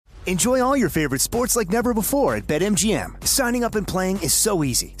Enjoy all your favorite sports like never before at BetMGM. Signing up and playing is so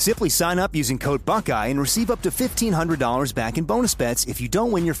easy. Simply sign up using code Buckeye and receive up to $1,500 back in bonus bets if you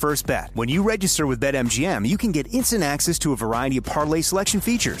don't win your first bet. When you register with BetMGM, you can get instant access to a variety of parlay selection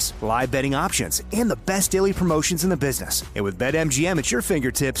features, live betting options, and the best daily promotions in the business. And with BetMGM at your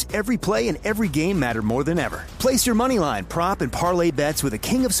fingertips, every play and every game matter more than ever. Place your moneyline, prop, and parlay bets with the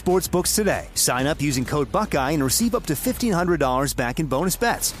king of sportsbooks today. Sign up using code Buckeye and receive up to $1,500 back in bonus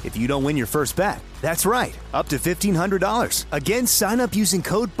bets if you don't win your first bet. That's right, up to $1,500. Again, sign up using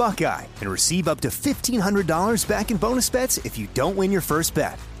code Buckeye and receive up to $1,500 back in bonus bets if you don't win your first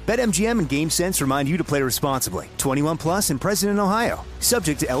bet. BetMGM and GameSense remind you to play responsibly. 21 plus and present in Ohio.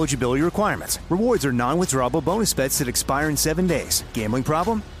 Subject to eligibility requirements. Rewards are non-withdrawable bonus bets that expire in 7 days. Gambling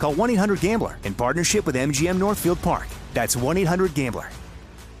problem? Call 1-800-GAMBLER in partnership with MGM Northfield Park. That's 1-800-GAMBLER.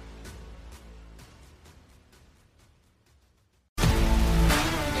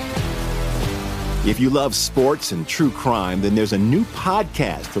 If you love sports and true crime, then there's a new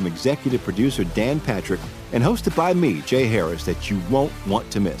podcast from executive producer Dan Patrick and hosted by me, Jay Harris, that you won't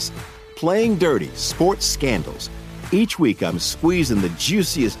want to miss. Playing Dirty: Sports Scandals. Each week, I'm squeezing the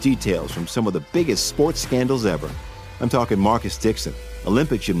juiciest details from some of the biggest sports scandals ever. I'm talking Marcus Dixon,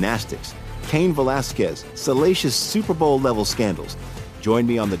 Olympic gymnastics, Cain Velasquez, salacious Super Bowl-level scandals. Join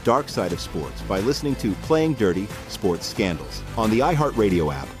me on the dark side of sports by listening to Playing Dirty: Sports Scandals on the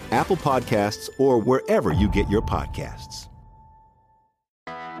iHeartRadio app, Apple Podcasts, or wherever you get your podcasts.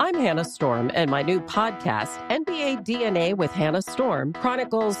 I'm Hannah Storm, and my new podcast, NBA DNA with Hannah Storm,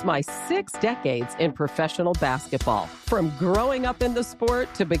 chronicles my 6 decades in professional basketball. From growing up in the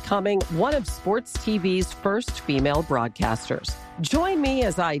sport to becoming one of sports TV's first female broadcasters. Join me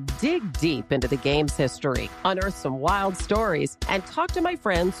as I dig deep into the game's history, unearth some wild stories, and talk to my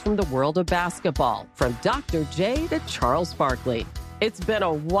friends from the world of basketball, from Dr. J to Charles Barkley. It's been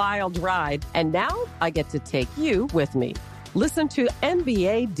a wild ride, and now I get to take you with me. Listen to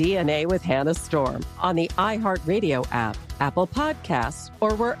NBA DNA with Hannah Storm on the iHeartRadio app, Apple Podcasts,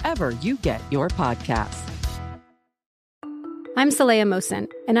 or wherever you get your podcasts. I'm Saleha Mohsin,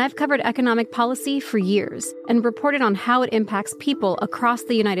 and I've covered economic policy for years and reported on how it impacts people across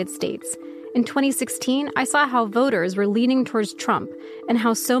the United States. In 2016, I saw how voters were leaning towards Trump and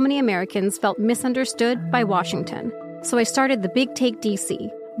how so many Americans felt misunderstood by Washington. So I started The Big Take DC.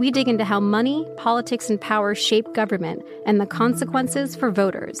 We dig into how money, politics, and power shape government and the consequences for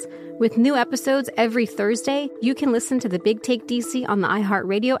voters. With new episodes every Thursday, you can listen to The Big Take DC on the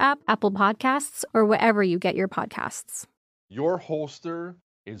iHeartRadio app, Apple Podcasts, or wherever you get your podcasts. Your holster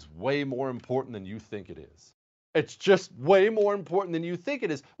is way more important than you think it is. It's just way more important than you think it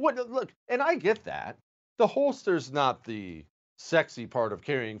is. Look, and I get that. The holster's not the sexy part of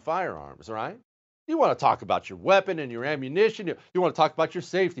carrying firearms, right? You want to talk about your weapon and your ammunition. You want to talk about your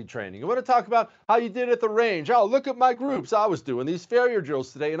safety training. You want to talk about how you did at the range. Oh, look at my groups. I was doing these failure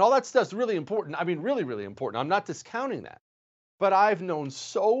drills today. And all that stuff's really important. I mean, really, really important. I'm not discounting that. But I've known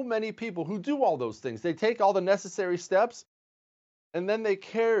so many people who do all those things. They take all the necessary steps, and then they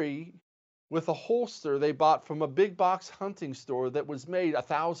carry with a holster they bought from a big box hunting store that was made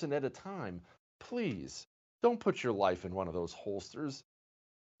 1,000 at a time. Please, don't put your life in one of those holsters.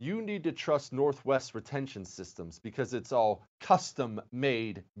 You need to trust Northwest Retention Systems because it's all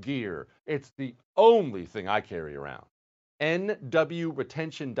custom-made gear. It's the only thing I carry around.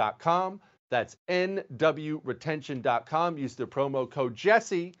 nwretention.com. That's nwretention.com. Use the promo code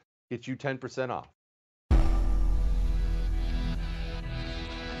Jesse. Get you 10% off.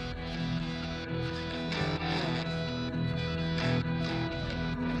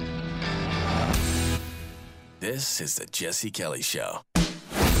 This is the Jesse Kelly Show.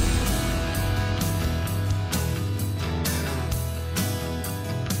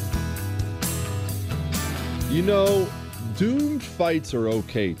 You know, doomed fights are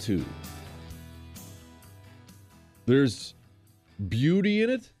okay, too. There's beauty in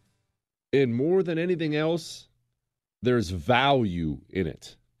it, and more than anything else, there's value in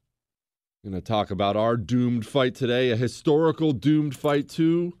it. I'm going to talk about our doomed fight today, a historical doomed fight,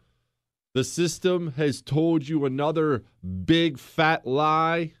 too. The system has told you another big, fat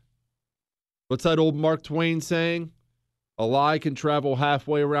lie. What's that old Mark Twain saying? A lie can travel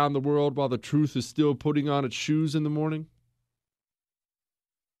halfway around the world while the truth is still putting on its shoes in the morning.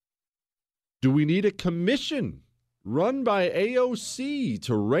 Do we need a commission run by AOC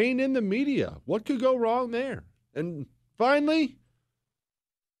to rein in the media? What could go wrong there? And finally,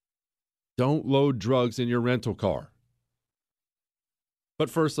 don't load drugs in your rental car. But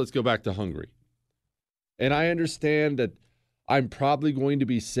first, let's go back to Hungary. And I understand that I'm probably going to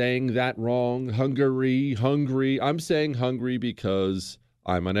be saying that wrong. Hungary. I'm saying Hungary because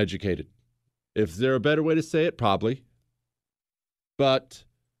I'm uneducated. If there a better way to say it, probably. But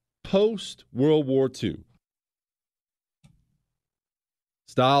post-World War II,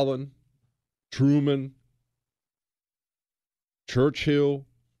 Stalin, Truman, Churchill,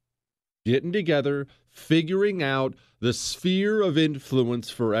 getting together, figuring out the sphere of influence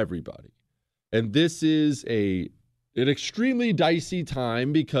for everybody. And this is an extremely dicey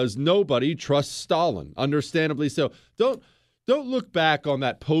time because nobody trusts Stalin, understandably so. Don't look back on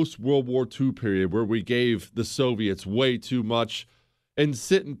that post-World War II period where we gave the Soviets way too much and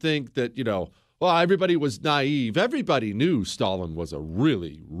sit and think that, well, everybody was naive. Everybody knew Stalin was a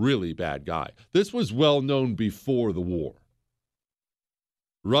really, really bad guy. This was well known before the war.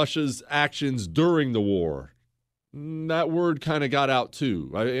 Russia's actions during the war, that word kind of got out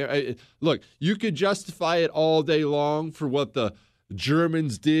too. Look, you could justify it all day long for what the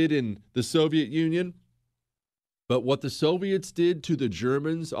Germans did in the Soviet Union, but what the Soviets did to the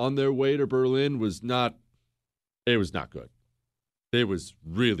Germans on their way to Berlin was not good. It was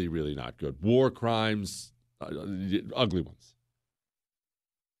really, really not good. War crimes, ugly ones.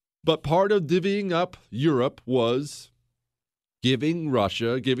 But part of divvying up Europe was giving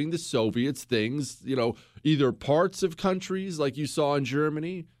Russia, giving the Soviets things, either parts of countries like you saw in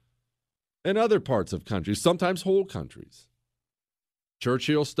Germany and other parts of countries, sometimes whole countries.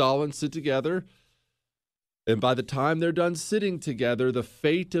 Churchill, Stalin sit together, and by the time they're done sitting together, the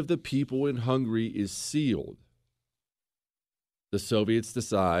fate of the people in Hungary is sealed. The Soviets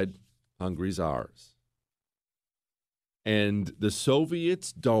decide Hungary's ours. And the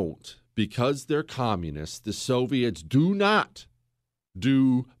Soviets don't, because they're communists, the Soviets do not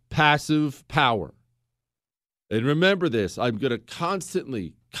do passive power. And remember this, I'm going to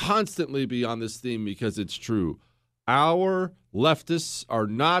constantly be on this theme because it's true. Our leftists are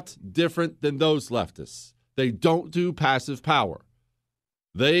not different than those leftists. They don't do passive power.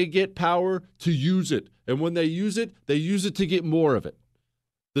 They get power to use it. And when they use it to get more of it.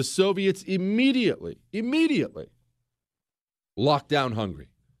 The Soviets immediately locked down Hungary.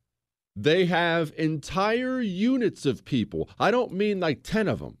 They have entire units of people. I don't mean like 10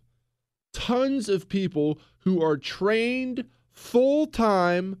 of them. Tons of people who are trained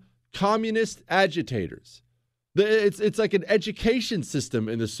full-time communist agitators. It's like an education system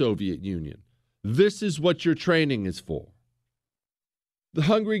in the Soviet Union. This is what your training is for. The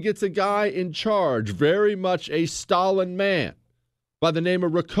Hungary gets a guy in charge, very much a Stalin man, by the name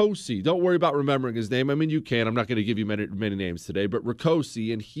of Rákosi. Don't worry about remembering his name. I mean, you can. I'm not going to give you many names today, but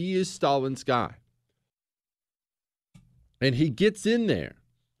Rákosi, and he is Stalin's guy. And he gets in there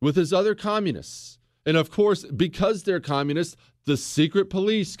with his other communists. And of course, because they're communists, the secret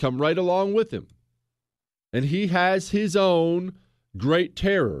police come right along with him. And he has his own great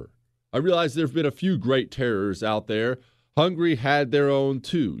terror. I realize there have been a few great terrors out there. Hungary had their own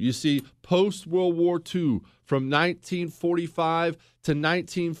too. You see, post-World War II, from 1945 to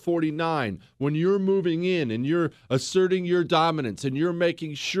 1949, when you're moving in and you're asserting your dominance and you're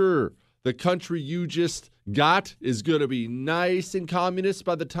making sure the country you just got is going to be nice and communist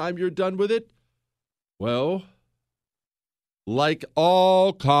by the time you're done with it, well, like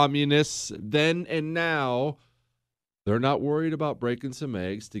all communists then and now, they're not worried about breaking some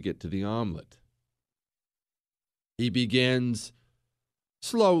eggs to get to the omelet. He begins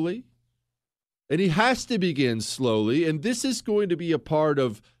slowly, and he has to begin slowly, and this is going to be a part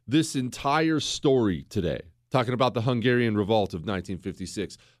of this entire story today, talking about the Hungarian Revolt of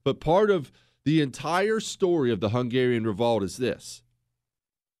 1956. But part of the entire story of the Hungarian Revolt is this.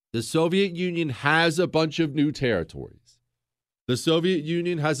 The Soviet Union has a bunch of new territories. The Soviet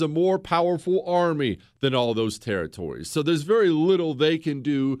Union has a more powerful army than all those territories, so there's very little they can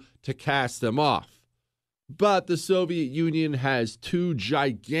do to cast them off. But the Soviet Union has two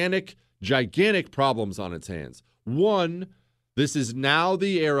gigantic problems on its hands. One, this is now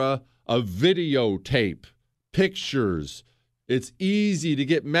the era of videotape, pictures. It's easy to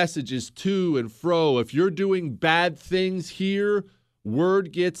get messages to and fro. If you're doing bad things here,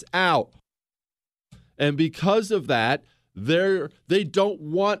 word gets out. And because of that, they don't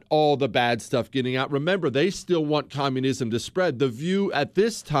want all the bad stuff getting out. Remember, they still want communism to spread. The view at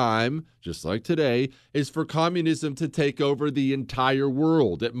this time, just like today, is for communism to take over the entire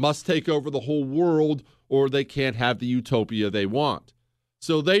world. It must take over the whole world, or they can't have the utopia they want.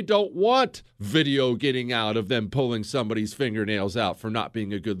 So they don't want video getting out of them pulling somebody's fingernails out for not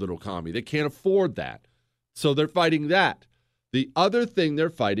being a good little commie. They can't afford that. So they're fighting that. The other thing they're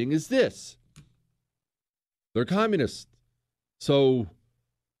fighting is this. They're communists. So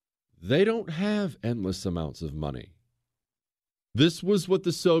they don't have endless amounts of money. This was what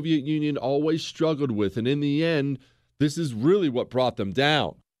the Soviet Union always struggled with. And in the end, This is really what brought them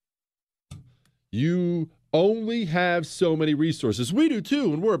down. You only have so many resources. We do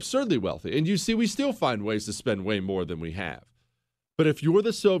too, and we're absurdly wealthy. And you see, we still find ways to spend way more than we have. But if you're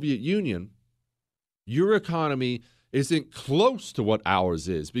the Soviet Union, your economy isn't close to what ours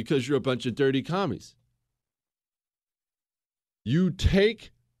is because you're a bunch of dirty commies. You take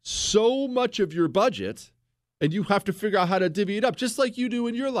so much of your budget and you have to figure out how to divvy it up, just like you do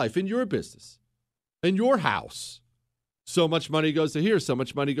in your life, in your business, in your house. So much money goes to here, so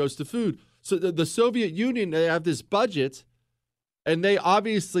much money goes to food. So the Soviet Union, they have this budget, and they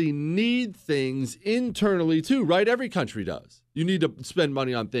obviously need things internally too, right? Every country does. You need to spend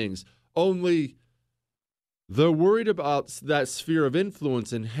money on things. Only they're worried about that sphere of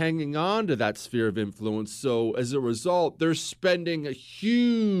influence and hanging on to that sphere of influence. So as a result, they're spending a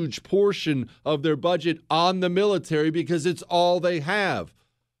huge portion of their budget on the military because it's all they have.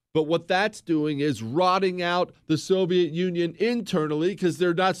 But what that's doing is rotting out the Soviet Union internally because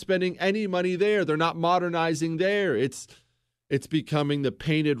they're not spending any money there. They're not modernizing there. It's becoming the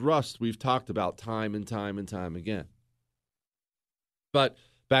painted rust we've talked about time and time and time again. But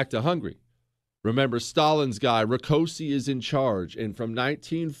back to Hungary. Remember, Stalin's guy, Rákosi, is in charge. And from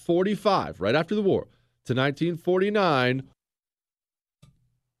 1945, right after the war, to 1949,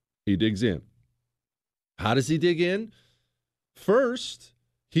 he digs in. How does he dig in? First,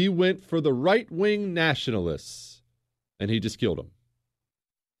 he went for the right-wing nationalists, and he just killed them.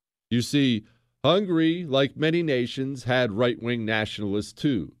 You see, Hungary, like many nations, had right-wing nationalists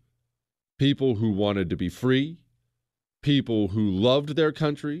too. People who wanted to be free, people who loved their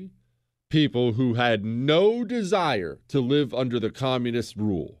country, people who had no desire to live under the communist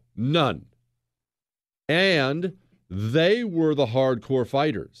rule. None. And they were the hardcore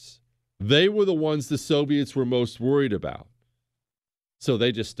fighters. They were the ones the Soviets were most worried about. So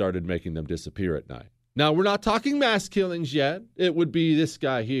they just started making them disappear at night. Now, we're not talking mass killings yet. It would be this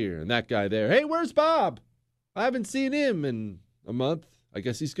guy here and that guy there. Hey, where's Bob? I haven't seen him in a month. I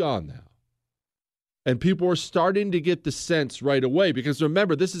guess he's gone now. And people are starting to get the sense right away because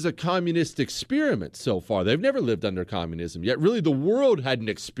remember, this is a communist experiment so far. They've never lived under communism yet. Really, the world hadn't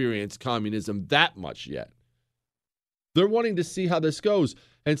experienced communism that much yet. They're wanting to see how this goes.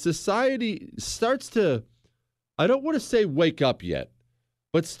 And society starts to, I don't want to say wake up yet,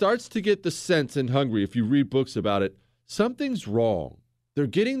 but starts to get the sense in Hungary, if you read books about it, something's wrong. They're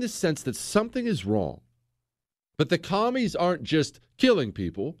getting the sense that something is wrong. But the commies aren't just killing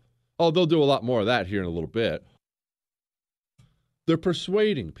people, although they'll do a lot more of that here in a little bit. They're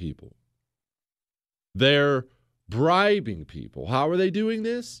persuading people. They're bribing people. How are they doing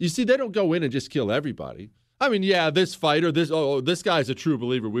this? You see, they don't go in and just kill everybody. I mean, yeah, this fighter, this guy's a true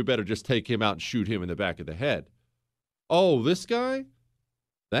believer. We better just take him out and shoot him in the back of the head. Oh, this guy?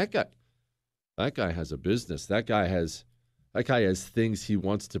 That guy has a business. That guy has things he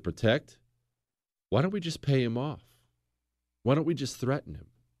wants to protect. Why don't we just pay him off? Why don't we just threaten him?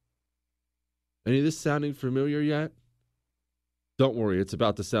 Any of this sounding familiar yet? Don't worry, it's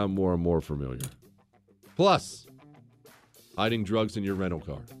about to sound more and more familiar. Plus, hiding drugs in your rental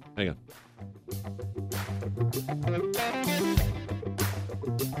car. Hang on.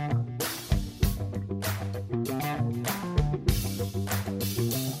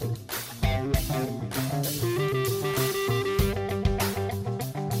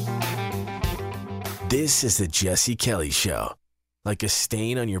 This is the Jesse Kelly Show. Like a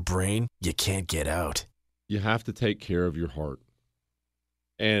stain on your brain, you can't get out. You have to take care of your heart.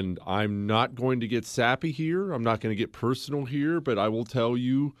 And I'm not going to get sappy here. I'm not going to get personal here, but I will tell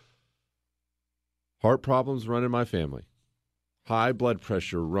you, heart problems run in my family. High blood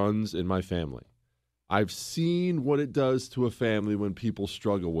pressure runs in my family. I've seen what it does to a family when people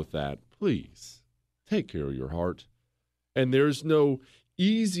struggle with that. Please, take care of your heart. And there's no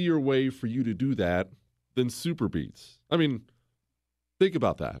easier way for you to do that than Super Beets. I mean, think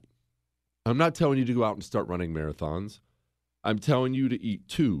about that. I'm not telling you to go out and start running marathons. I'm telling you to eat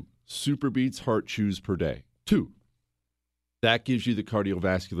 2 Super Beets Heart Chews per day. 2. That gives you the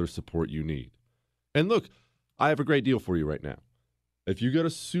cardiovascular support you need. And look, I have a great deal for you right now. If you go to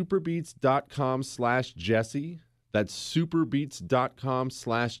superbeets.com/Jesse, that's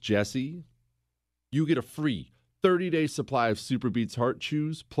superbeets.com/Jesse, you get a free 30-day supply of Super Beets Heart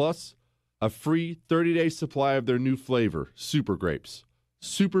Chews, plus a free 30-day supply of their new flavor, Super Grapes.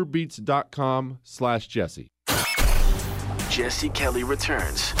 Superbeets.com/Jesse. Jesse Kelly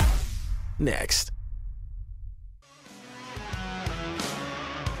returns next.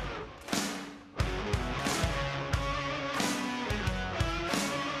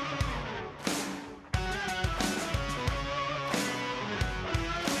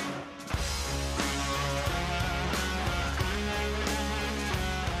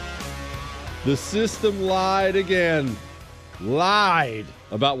 The system lied again. Lied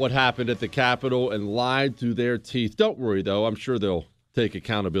about what happened at the Capitol and lied through their teeth. Don't worry, though. I'm sure they'll take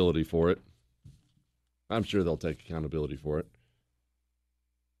accountability for it.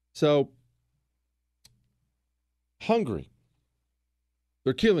 So, Hungary.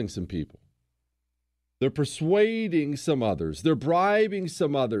 They're killing some people. They're persuading some others. They're bribing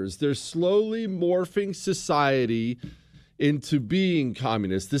some others. They're slowly morphing society into being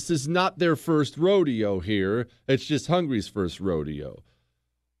communist. This is not their first rodeo here. It's just Hungary's first rodeo.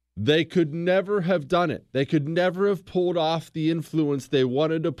 They could never have done it. They could never have pulled off the influence they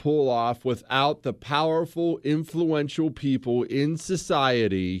wanted to pull off without the powerful, influential people in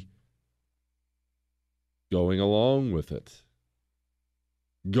society going along with it.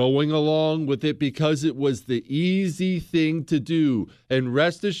 Going along with it because it was the easy thing to do. And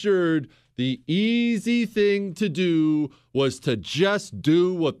rest assured, the easy thing to do was to just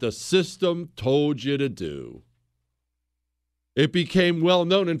do what the system told you to do. It became well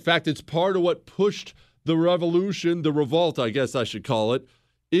known. In fact, it's part of what pushed the revolution, the revolt, I guess I should call it,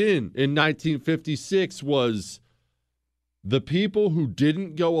 in 1956 was the people who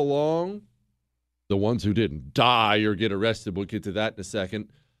didn't go along, the ones who didn't die or get arrested, we'll get to that in a second,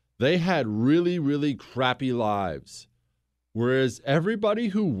 they had really, really crappy lives. Whereas everybody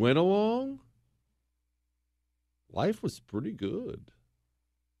who went along, life was pretty good.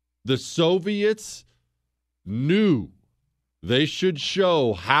 The Soviets knew they should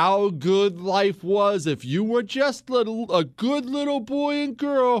show how good life was. If you were just a good little boy and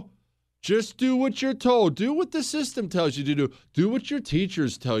girl, just do what you're told. Do what the system tells you to do. Do what your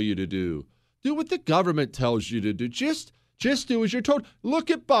teachers tell you to do. Do what the government tells you to do. Just do as you're told. Look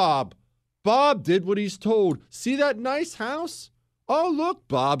at Bob. Bob did what he's told. See that nice house? Oh, look,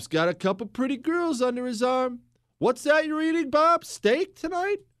 Bob's got a couple pretty girls under his arm. What's that you're eating, Bob? Steak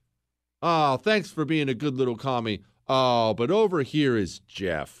tonight? Oh, thanks for being a good little commie. Oh, but over here is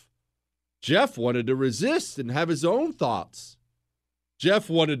Jeff. Jeff wanted to resist and have his own thoughts. Jeff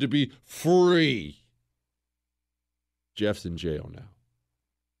wanted to be free. Jeff's in jail now.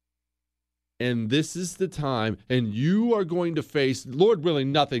 And this is the time, and you are going to face, Lord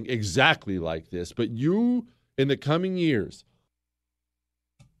willing, nothing exactly like this, but you, in the coming years,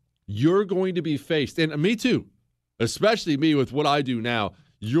 you're going to be faced, and me too, especially me with what I do now,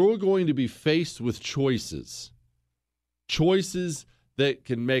 you're going to be faced with choices. Choices that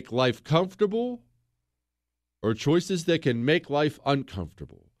can make life comfortable or choices that can make life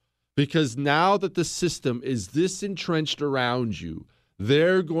uncomfortable. Because now that the system is this entrenched around you,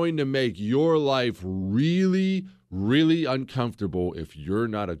 they're going to make your life really, really uncomfortable if you're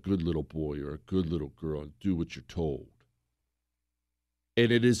not a good little boy or a good little girl and do what you're told.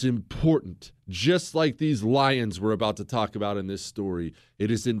 And it is important, just like these lions we're about to talk about in this story, it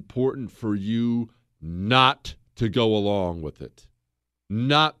is important for you not to go along with it,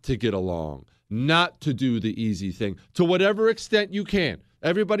 not to get along, not to do the easy thing, to whatever extent you can.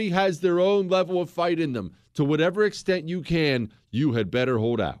 Everybody has their own level of fight in them. To whatever extent you can, you had better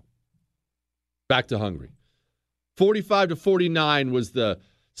hold out. Back to Hungary. 45 to 49 was the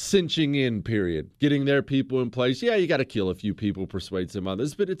cinching in period, getting their people in place. Yeah, you got to kill a few people, persuade some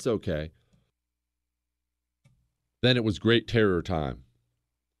others, but it's okay. Then it was Great Terror time.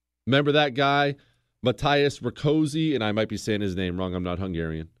 Remember that guy, Matthias Rákosi, and I might be saying his name wrong. I'm not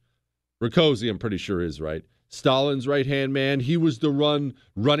Hungarian. Rákosi, I'm pretty sure is right. Stalin's right-hand man. He was the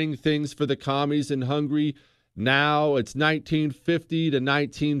running things for the commies in Hungary. Now it's 1950 to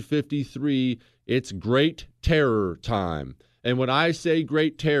 1953. It's Great Terror time. And when I say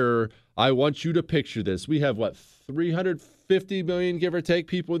Great Terror, I want you to picture this. We have, 350 million, give or take,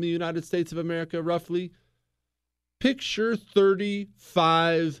 people in the United States of America, roughly? Picture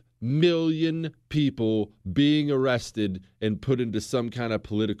 35 million people being arrested and put into some kind of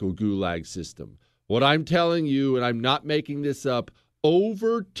political gulag system. What I'm telling you, and I'm not making this up,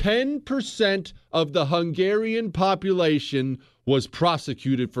 over 10% of the Hungarian population was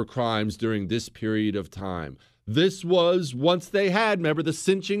prosecuted for crimes during this period of time. This was, once they had, remember the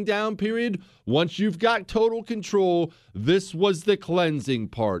cinching down period? Once you've got total control, this was the cleansing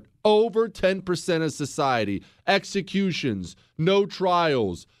part. Over 10% of society. Executions, no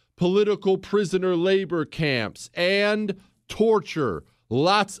trials, political prisoner labor camps, and torture.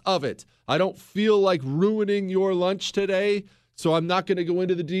 Lots of it. I don't feel like ruining your lunch today, so I'm not going to go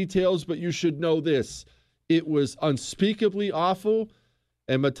into the details, but you should know this. It was unspeakably awful,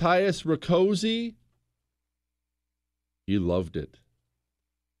 and Matthias Rákosi, he loved it.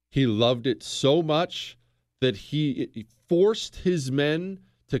 He loved it so much that he forced his men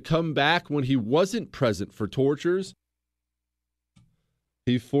to come back when he wasn't present for tortures.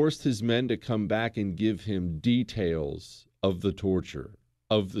 He forced his men to come back and give him details of the torture,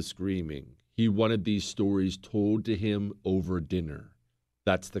 of the screaming. He wanted these stories told to him over dinner.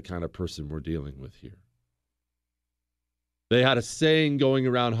 That's the kind of person we're dealing with here. They had a saying going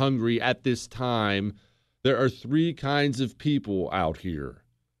around Hungary at this time: there are three kinds of people out here.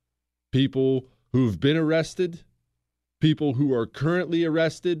 People who've been arrested, people who are currently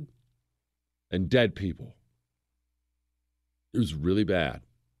arrested, and dead people. It was really bad.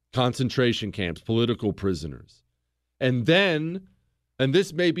 Concentration camps, political prisoners. And then, and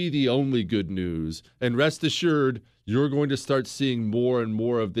this may be the only good news, and rest assured, you're going to start seeing more and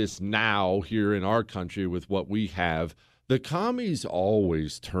more of this now here in our country with what we have. The commies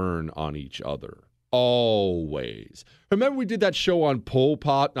always turn on each other. Always. Remember we did that show on Pol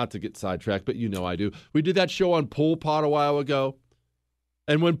Pot? Not to get sidetracked, but you know I do. We did that show on Pol Pot a while ago.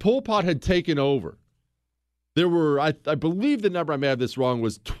 And when Pol Pot had taken over, there were, I believe the number, I may have this wrong,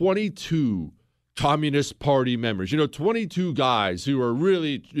 was 22 Communist Party members. 22 guys who are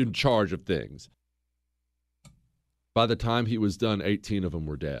really in charge of things. By the time he was done, 18 of them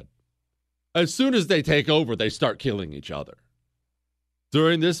were dead. As soon as they take over, they start killing each other.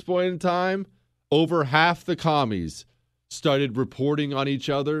 During this point in time, over half the commies started reporting on each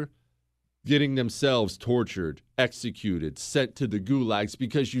other, getting themselves tortured, executed, sent to the gulags,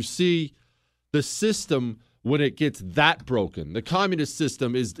 because you see, the system, when it gets that broken, the communist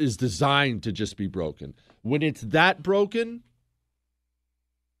system is designed to just be broken. When it's that broken,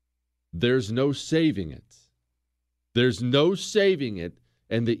 there's no saving it. There's no saving it,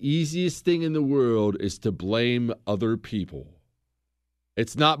 and the easiest thing in the world is to blame other people.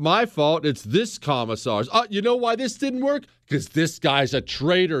 It's not my fault, it's this commissar's. You know why this didn't work? Because this guy's a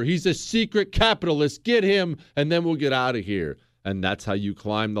traitor. He's a secret capitalist. Get him, and then we'll get out of here. And that's how you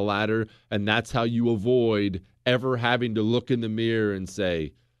climb the ladder, and that's how you avoid ever having to look in the mirror and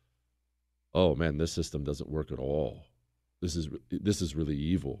say, oh man, this system doesn't work at all. This is really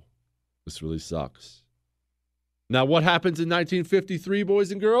evil. This really sucks. Now, what happens in 1953,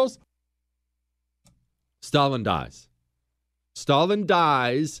 boys and girls? Stalin dies. Stalin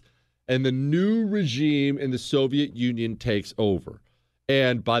dies, and the new regime in the Soviet Union takes over.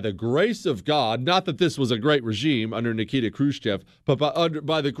 And by the grace of God, not that this was a great regime under Nikita Khrushchev, but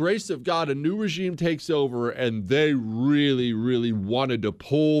by the grace of God, a new regime takes over, and they really, really wanted to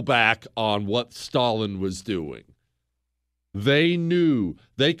pull back on what Stalin was doing. They knew.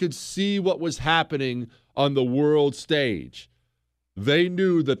 They could see what was happening on the world stage. They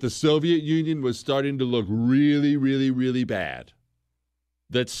knew that the Soviet Union was starting to look really, really, really bad.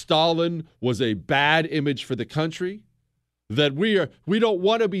 That Stalin was a bad image for the country. That we don't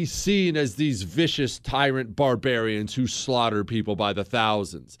want to be seen as these vicious tyrant barbarians who slaughter people by the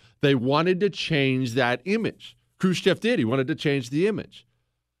thousands. They wanted to change that image. Khrushchev did. He wanted to change the image.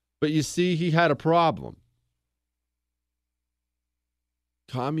 But you see, he had a problem.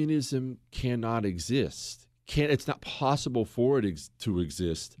 Communism cannot exist. It's not possible for it to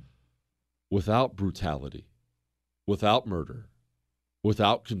exist without brutality, without murder,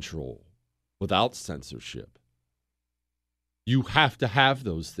 without control, without censorship. You have to have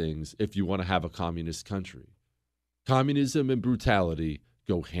those things if you want to have a communist country. Communism and brutality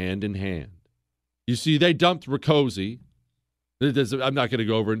go hand in hand. You see, they dumped Rakoczy. I'm not going to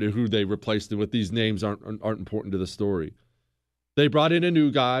go over into who they replaced it with. These names aren't important to the story. They brought in a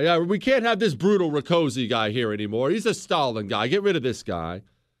new guy. We can't have this brutal Rakoczy guy here anymore. He's a Stalin guy. Get rid of this guy.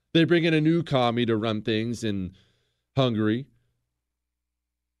 They bring in a new commie to run things in Hungary.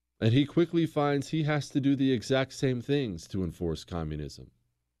 And he quickly finds he has to do the exact same things to enforce communism.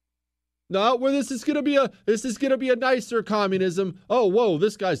 No, well, this is gonna be a nicer communism. Oh, whoa,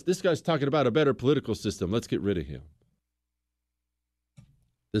 this guy's talking about a better political system. Let's get rid of him.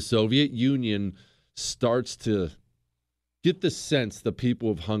 The Soviet Union starts to get the sense the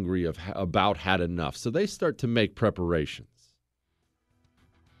people of Hungary have about had enough. So they start to make preparations.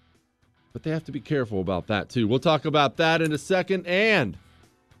 But they have to be careful about that, too. We'll talk about that in a second. And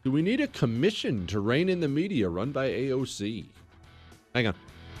do we need a commission to rein in the media run by AOC? Hang on.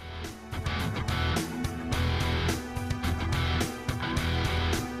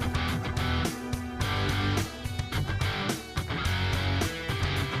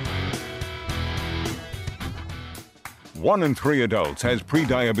 One in 3 adults has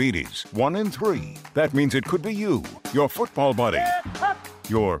prediabetes. 1 in 3. That means it could be you, your football buddy,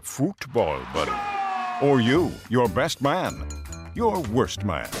 your football buddy, or you, your best man, your worst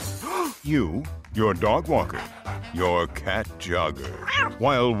man. You, your dog walker, your cat jogger.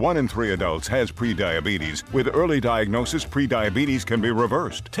 While 1 in 3 adults has prediabetes, with early diagnosis, prediabetes can be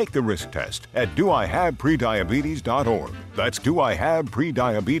reversed. Take the risk test at doihaveprediabetes.org. That's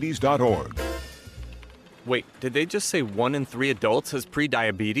doihaveprediabetes.org. Wait, did they just say 1 in 3 adults has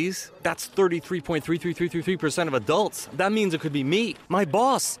prediabetes? That's 33.33333% of adults. That means it could be me, my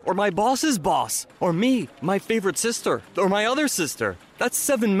boss, or my boss's boss, or me, my favorite sister, or my other sister. That's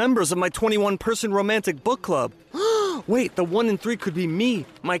 7 members of my 21-person romantic book club. Wait, the 1 in 3 could be me,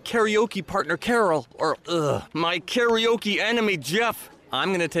 my karaoke partner Carol, or my karaoke enemy Jeff.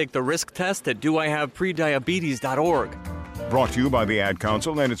 I'm gonna take the risk test at doihaveprediabetes.org. Brought to you by the Ad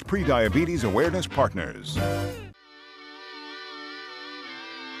Council and its Prediabetes Awareness Partners.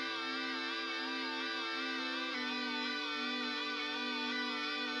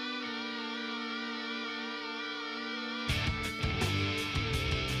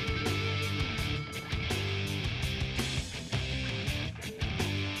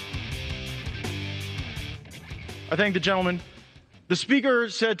 I thank the gentleman. The speaker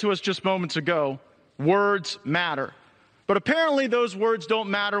said to us just moments ago, words matter. But apparently those words don't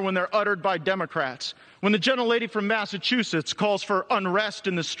matter when they're uttered by Democrats. When the gentlelady from Massachusetts calls for unrest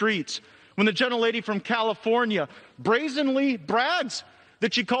in the streets. When the gentlelady from California brazenly brags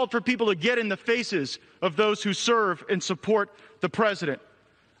that she called for people to get in the faces of those who serve and support the president.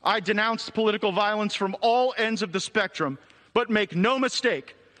 I denounce political violence from all ends of the spectrum, but make no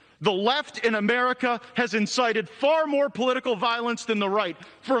mistake, the left in America has incited far more political violence than the right.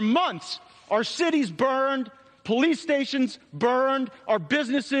 For months, our cities burned, police stations burned, our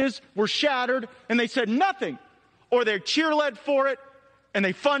businesses were shattered, and they said nothing. Or they cheerled for it, and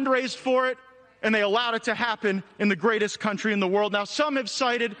they fundraised for it, and they allowed it to happen in the greatest country in the world. Now, some have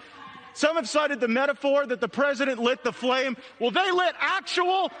cited the metaphor that the president lit the flame. Well, they lit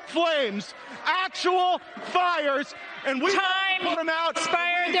actual flames, actual fires, and we put them out.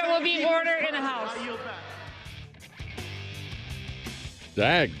 Expired. There will be order in the House.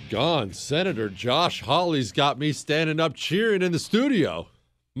 Daggone, Senator Josh Hawley's got me standing up cheering in the studio.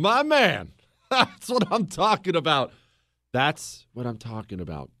 My man, that's what I'm talking about. That's what I'm talking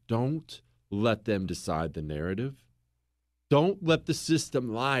about. Don't let them decide the narrative. Don't let the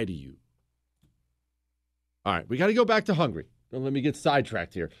system lie to you. All right, we got to go back to Hungary. Don't let me get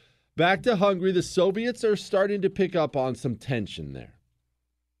sidetracked here. Back to Hungary. The Soviets are starting to pick up on some tension there.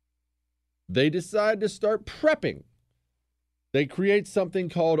 They decide to start prepping. They create something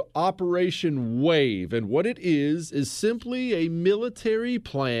called Operation Wave, and what it is simply a military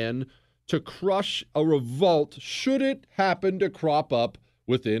plan to crush a revolt should it happen to crop up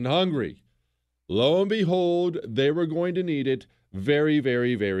within Hungary. Lo and behold, they were going to need it very,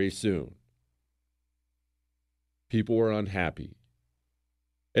 very, very soon. People were unhappy.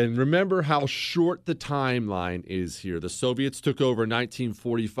 And remember how short the timeline is here. The Soviets took over in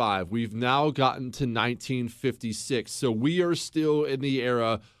 1945. We've now gotten to 1956. So we are still in the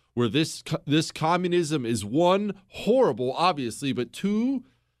era where this communism is, one, horrible, obviously, but two,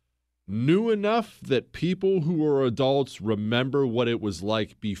 new enough that people who are adults remember what it was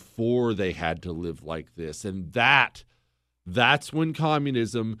like before they had to live like this. And that's when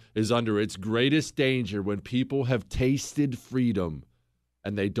communism is under its greatest danger, when people have tasted freedom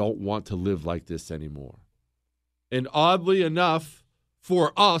and they don't want to live like this anymore. And oddly enough,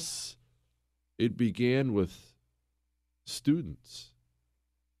 for us, it began with students.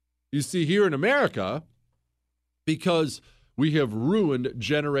 You see, here in America, because we have ruined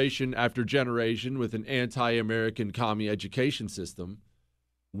generation after generation with an anti-American commie education system,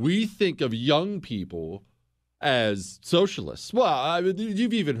 we think of young people as socialists. Well,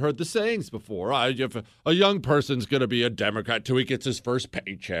 you've even heard the sayings before. If a young person's going to be a Democrat till he gets his first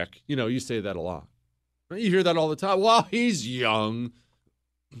paycheck. You know, you say that a lot. You hear that all the time. Well, he's young.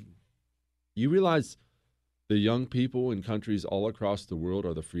 You realize the young people in countries all across the world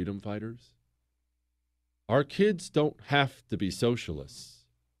are the freedom fighters? Our kids don't have to be socialists.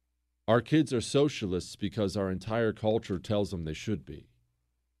 Our kids are socialists because our entire culture tells them they should be.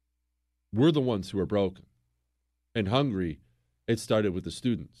 We're the ones who are broken. In Hungary, it started with the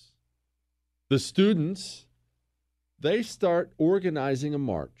students. The students, they start organizing a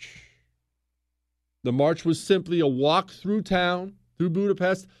march. The march was simply a walk through town, through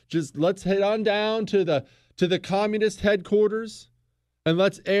Budapest. Just let's head on down to the communist headquarters and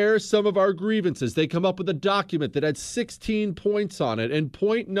let's air some of our grievances. They come up with a document that had 16 points on it. And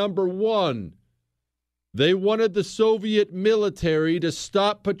point number 1, they wanted the Soviet military to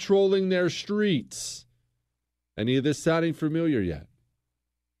stop patrolling their streets. Any of this sounding familiar yet?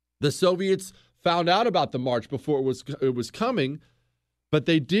 The Soviets found out about the march before it was coming, but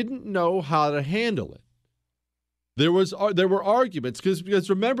they didn't know how to handle it. There were arguments because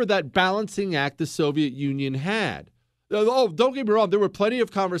remember that balancing act the Soviet Union had. Oh, don't get me wrong. There were plenty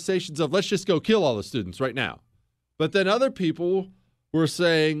of conversations of let's just go kill all the students right now. But then other people were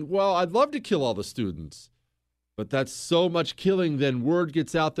saying, well, I'd love to kill all the students. But that's so much killing, then word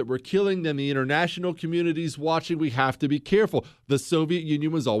gets out that we're killing, then the international community's watching. We have to be careful. The Soviet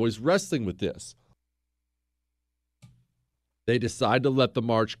Union was always wrestling with this. They decide to let the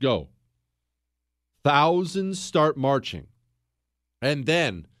march go. Thousands start marching. And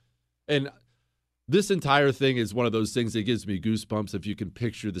this entire thing is one of those things that gives me goosebumps if you can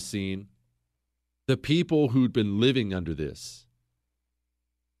picture the scene. The people who'd been living under this,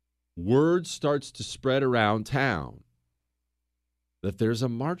 word starts to spread around town that there's a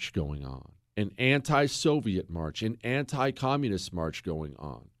march going on, an anti-Soviet march, an anti-communist march going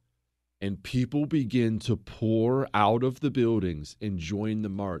on. And people begin to pour out of the buildings and join the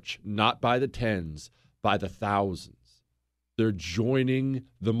march, not by the tens, by the thousands. They're joining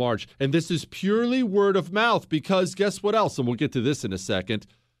the march. And this is purely word of mouth because guess what else? And we'll get to this in a second.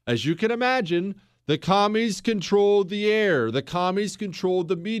 As you can imagine, the commies controlled the air. The commies controlled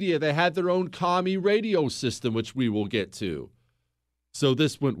the media. They had their own commie radio system, which we will get to. So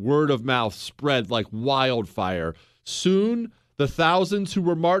this went word of mouth, spread like wildfire. Soon, the thousands who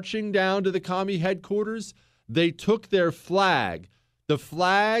were marching down to the commie headquarters, they took their flag. The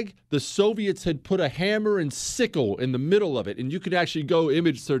flag, the Soviets had put a hammer and sickle in the middle of it. And you could actually go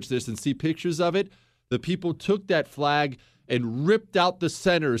image search this and see pictures of it. The people took that flag and ripped out the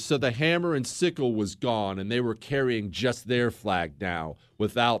center so the hammer and sickle was gone. And they were carrying just their flag now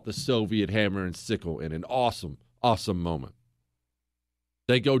without the Soviet hammer and sickle in an awesome, awesome moment.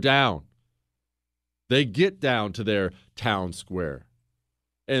 They go down. They get down to their town square.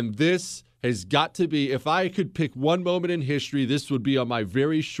 And this has got to be, if I could pick one moment in history, this would be on my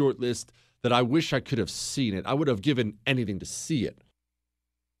very short list that I wish I could have seen it. I would have given anything to see it.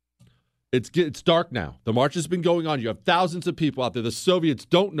 It's dark now. The march has been going on. You have thousands of people out there. The Soviets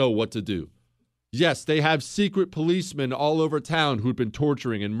don't know what to do. Yes, they have secret policemen all over town who've been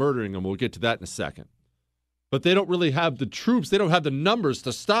torturing and murdering them. We'll get to that in a second. But they don't really have the troops. They don't have the numbers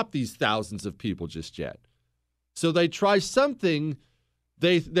to stop these thousands of people just yet. So they try something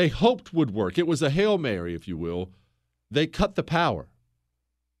they hoped would work. It was a Hail Mary, if you will. They cut the power.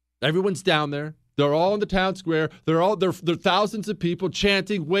 Everyone's down there. They're all in the town square. They're thousands of people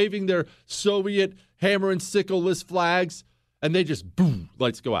chanting, waving their Soviet hammer and sickle-less flags, and they just, boom,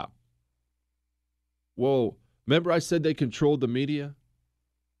 lights go out. Well, remember I said they controlled the media?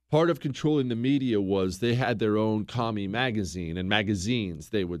 Part of controlling the media was they had their own commie magazine and magazines.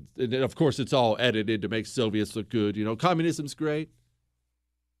 They would, and of course, it's all edited to make Soviets look good. You know, communism's great.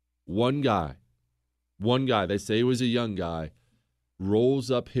 One guy, they say he was a young guy, rolls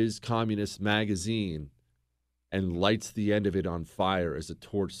up his communist magazine and lights the end of it on fire as a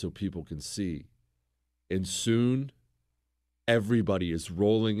torch so people can see. And soon, everybody is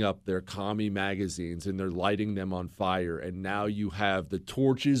rolling up their commie magazines and they're lighting them on fire. And now you have the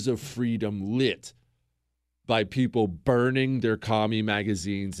torches of freedom lit by people burning their commie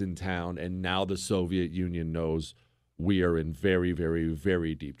magazines in town. And now the Soviet Union knows we are in very, very,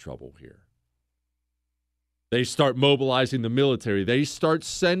 very deep trouble here. They start mobilizing the military. They start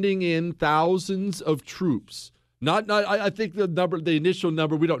sending in thousands of troops. I think the initial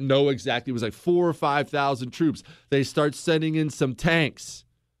number, we don't know exactly. It was like 4,000 or 5,000 troops. They start sending in some tanks.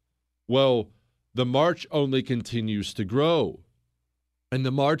 Well, the march only continues to grow. And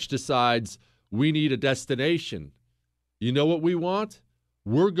the march decides we need a destination. You know what we want?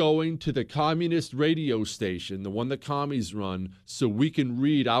 We're going to the communist radio station, the one the commies run, so we can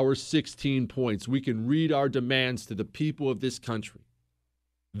read our 16 points. We can read our demands to the people of this country.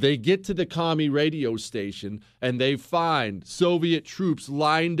 They get to the commie radio station, and they find Soviet troops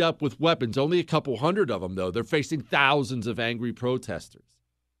lined up with weapons. Only a couple hundred of them, though. They're facing thousands of angry protesters.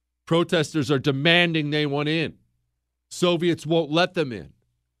 Protesters are demanding they want in. Soviets won't let them in.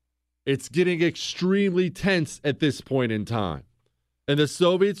 It's getting extremely tense at this point in time. And the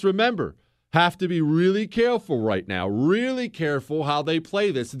Soviets, remember, have to be really careful right now, really careful how they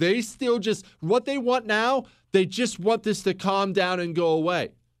play this. They still just, what they want now, they just want this to calm down and go away.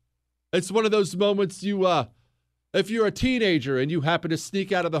 It's one of those moments if you're a teenager and you happen to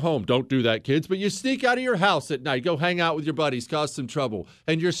sneak out of the home, don't do that, kids, but you sneak out of your house at night, go hang out with your buddies, cause some trouble,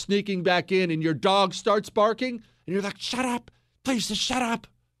 and you're sneaking back in and your dog starts barking, and you're like, shut up, please just shut up.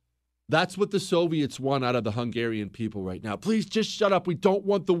 That's what the Soviets want out of the Hungarian people right now. Please just shut up. We don't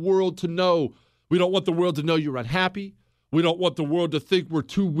want the world to know. We don't want the world to know you're unhappy. We don't want the world to think we're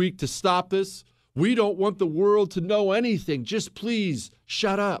too weak to stop this. We don't want the world to know anything. Just please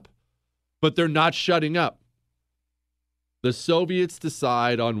shut up. But they're not shutting up. The Soviets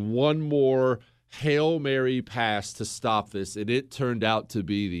decide on one more Hail Mary pass to stop this, and it turned out to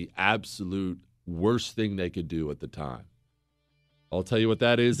be the absolute worst thing they could do at the time. I'll tell you what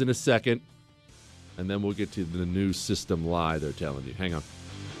that is in a second, and then we'll get to the new system lie they're telling you. Hang on.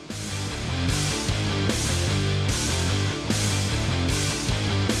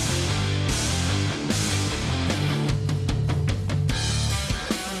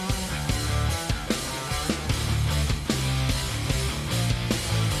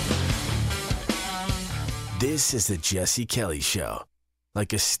 This is the Jesse Kelly Show.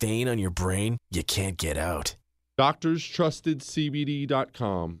 Like a stain on your brain, you can't get out.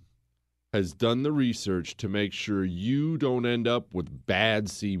 DoctorsTrustedCBD.com has done the research to make sure you don't end up with bad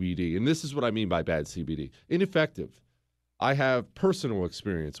CBD. And this is what I mean by bad CBD. Ineffective. I have personal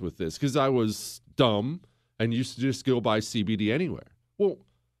experience with this because I was dumb and used to just go buy CBD anywhere. Well,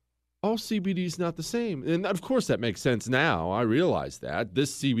 all CBD is not the same. And of course that makes sense now. I realize that.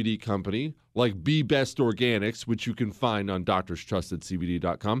 This CBD company, like Be Best Organics, which you can find on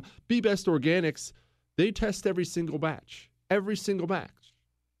DoctorsTrustedCBD.com, Be Best Organics, they test every single batch. Every single batch.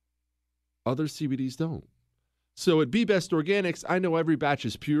 Other CBDs don't. So at Be Best Organics, I know every batch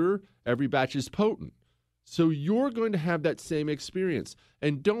is pure, every batch is potent. So you're going to have that same experience.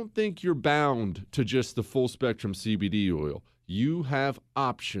 And don't think you're bound to just the full spectrum CBD oil. You have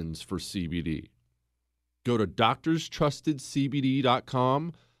options for CBD. Go to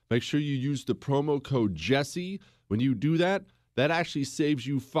DoctorsTrustedCBD.com. Make sure you use the promo code Jesse. When you do that, that actually saves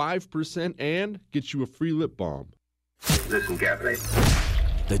you 5% and gets you a free lip balm. Listen carefully.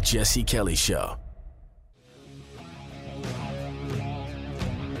 The Jesse Kelly Show.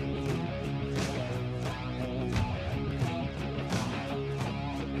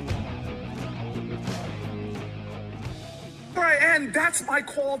 And that's my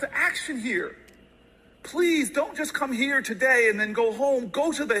call to action here. Please don't just come here today and then go home.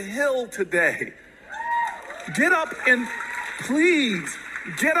 Go to the Hill today. Get up and please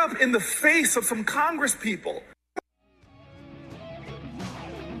get up in the face of some Congress people.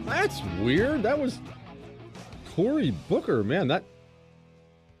 That's weird. That was Cory Booker, man. That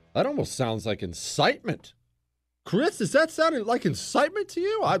almost sounds like incitement. Chris, does that sound like incitement to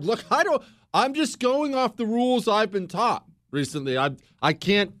you? I'm just going off the rules I've been taught recently. I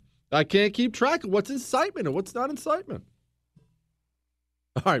can't keep track of what's incitement and what's not incitement.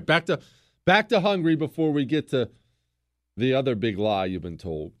 All right, back to Hungary before we get to the other big lie you've been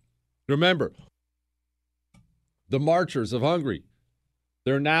told. Remember, the marchers of Hungary,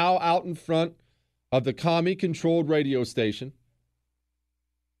 they're now out in front of the commie-controlled radio station.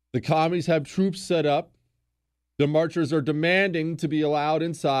 The commies have troops set up. The marchers are demanding to be allowed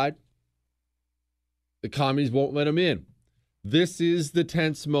inside. The commies won't let them in. This is the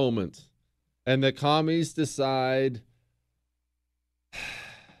tense moment. And the commies decide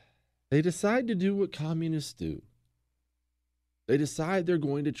to do what communists do. They decide they're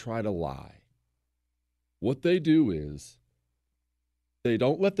going to try to lie. What they do is they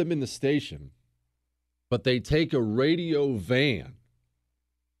don't let them in the station, but they take a radio van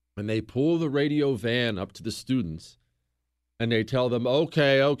and they pull the radio van up to the students and they tell them,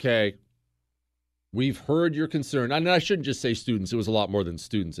 okay, we've heard your concern. And I shouldn't just say students. It was a lot more than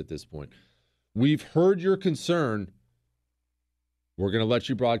students at this point. We've heard your concern. We're going to let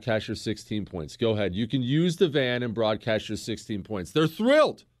you broadcast your 16 points. Go ahead. You can use the van and broadcast your 16 points. They're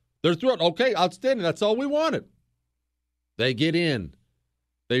thrilled. Okay, outstanding. That's all we wanted. They get in.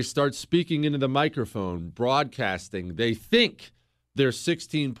 They start speaking into the microphone, broadcasting. They think they're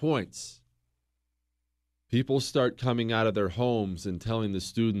 16 points. People start coming out of their homes and telling the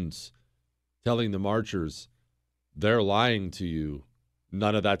students, telling the marchers, they're lying to you.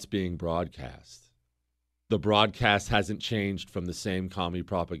 None of that's being broadcast. The broadcast hasn't changed from the same commie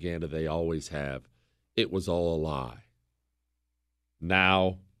propaganda they always have. It was all a lie.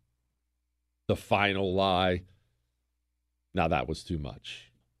 Now, the final lie. Now that was too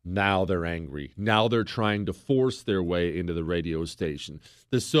much. Now they're angry. Now they're trying to force their way into the radio station.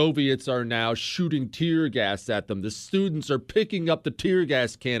 The Soviets are now shooting tear gas at them. The students are picking up the tear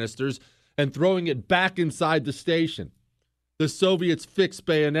gas canisters and throwing it back inside the station. The Soviets fix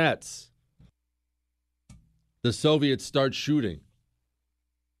bayonets. The Soviets start shooting.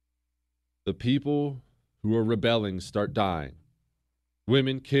 The people who are rebelling start dying.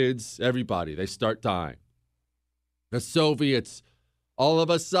 Women, kids, everybody, they start dying. The Soviets, all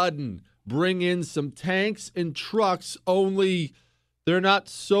of a sudden, bring in some tanks and trucks, only they're not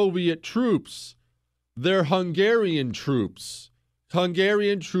Soviet troops. They're Hungarian troops.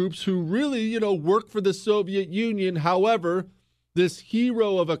 Hungarian troops who really, work for the Soviet Union. However, this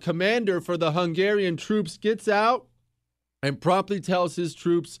hero of a commander for the Hungarian troops gets out and promptly tells his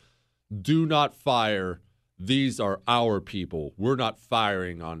troops, do not fire. These are our people. We're not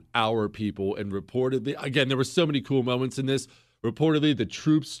firing on our people. And reportedly, again, there were so many cool moments in this. Reportedly, the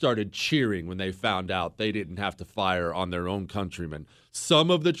troops started cheering when they found out they didn't have to fire on their own countrymen.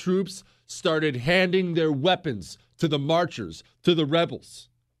 Some of the troops started handing their weapons to the marchers, to the rebels.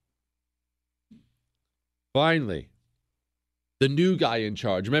 Finally, the new guy in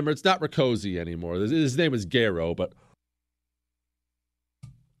charge. Remember, it's not Rakoczy anymore. His name is Gero, but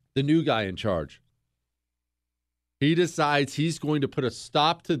the new guy in charge. He decides he's going to put a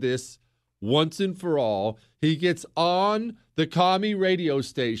stop to this once and for all. He gets on the commie radio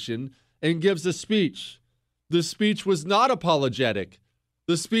station and gives a speech. The speech was not apologetic.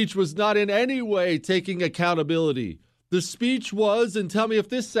 The speech was not in any way taking accountability. The speech was, and tell me if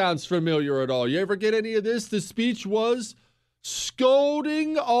this sounds familiar at all. You ever get any of this? The speech was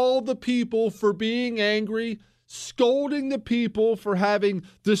scolding all the people for being angry, scolding the people for having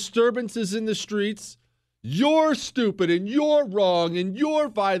disturbances in the streets. You're stupid and you're wrong and you're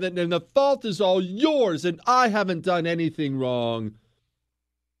violent and the fault is all yours and I haven't done anything wrong.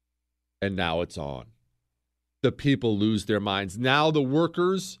 And now it's on. The people lose their minds. Now the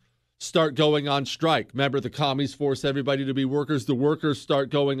workers start going on strike. Remember, the commies force everybody to be workers. The workers start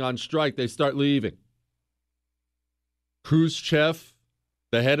going on strike. They start leaving. Khrushchev,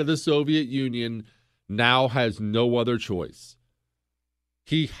 the head of the Soviet Union, now has no other choice.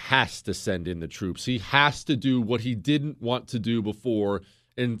 He has to send in the troops. He has to do what he didn't want to do before,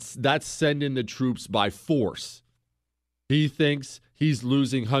 and that's send in the troops by force. He thinks he's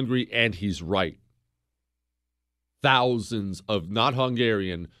losing Hungary, and he's right. Thousands of, not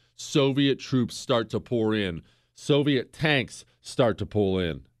Hungarian, Soviet troops start to pour in. Soviet tanks start to pull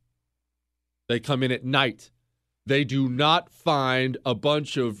in. They come in at night. They do not find a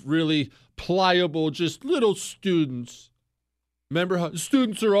bunch of really pliable, just little students. Remember, how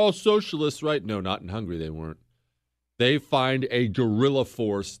students are all socialists, right? No, not in Hungary, they weren't. They find a guerrilla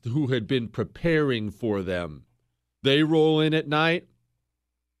force who had been preparing for them. They roll in at night.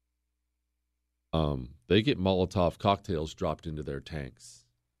 They get Molotov cocktails dropped into their tanks.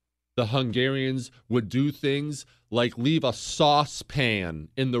 The Hungarians would do things like leave a saucepan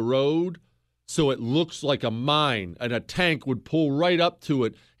in the road so it looks like a mine, and a tank would pull right up to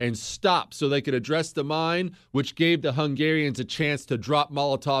it and stop so they could address the mine, which gave the Hungarians a chance to drop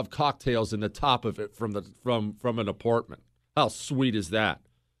Molotov cocktails in the top of it from an apartment. How sweet is that?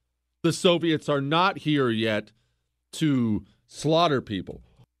 The Soviets are not here yet to slaughter people.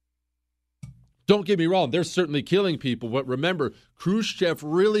 Don't get me wrong, they're certainly killing people, but remember, Khrushchev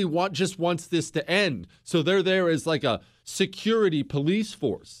really just wants this to end. So they're there as like a security police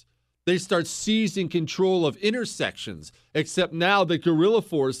force. They start seizing control of intersections, except now the guerrilla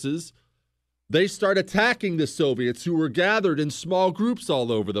forces, they start attacking the Soviets who were gathered in small groups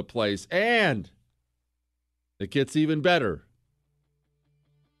all over the place. And it gets even better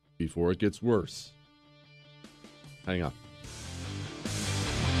before it gets worse. Hang on.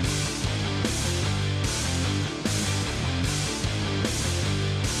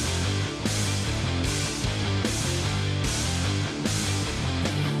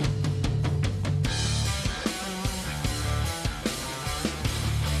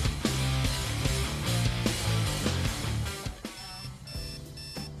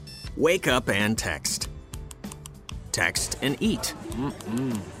 Wake up and text. Text and eat.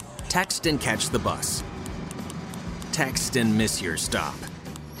 Text and catch the bus. Text and miss your stop.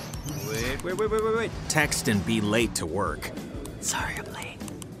 Wait. Text and be late to work. Sorry, I'm late.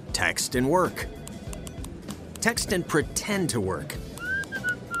 Text and work. Text and pretend to work.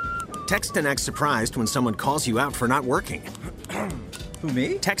 Text and act surprised when someone calls you out for not working. Who,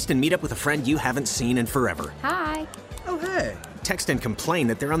 me? Text and meet up with a friend you haven't seen in forever. Hi. Oh, hey. Text and complain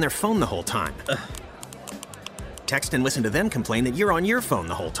that they're on their phone the whole time. Text and listen to them complain that you're on your phone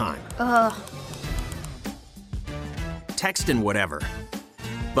the whole time. Text and whatever.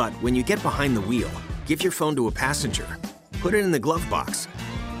 But when you get behind the wheel, give your phone to a passenger. Put it in the glove box.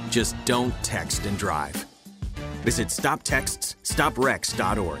 Just don't text and drive. Visit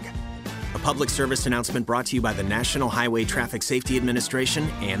StopTextsStopWrecks.org. A public service announcement brought to you by the National Highway Traffic Safety Administration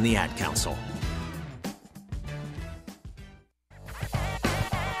and the Ad Council.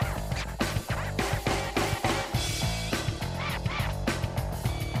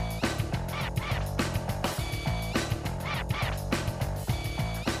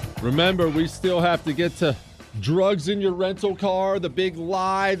 Remember, we still have to get to drugs in your rental car, the big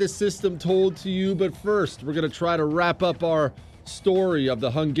lie the system told to you. But first, we're going to try to wrap up our story of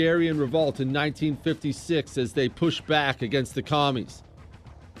the Hungarian revolt in 1956 as they pushed back against the commies.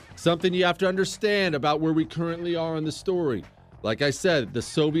 Something you have to understand about where we currently are in the story. Like I said, the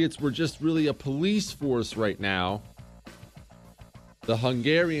Soviets were just really a police force right now. The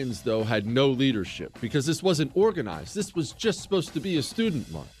Hungarians, though, had no leadership because this wasn't organized. This was just supposed to be a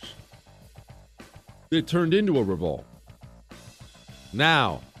student march. It turned into a revolt.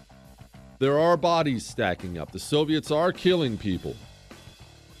 Now, there are bodies stacking up. The Soviets are killing people.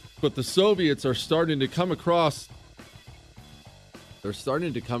 But the Soviets are starting to come across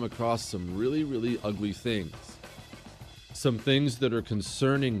some really, really ugly things. Some things that are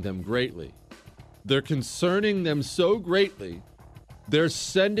concerning them greatly. They're concerning them so greatly, they're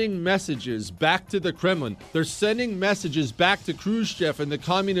sending messages back to the Kremlin. They're sending messages back to Khrushchev and the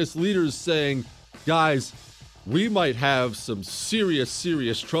communist leaders saying, guys, we might have some serious,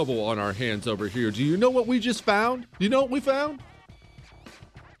 serious trouble on our hands over here. Do you know what we just found? Do you know what we found?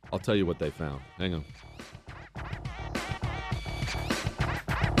 I'll tell you what they found. Hang on.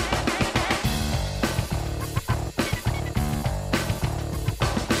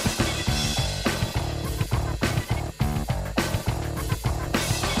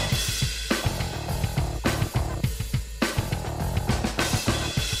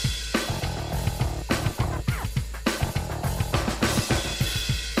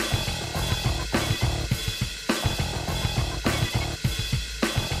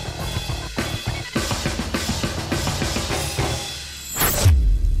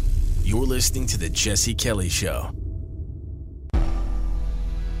 Listening to The Jesse Kelly Show.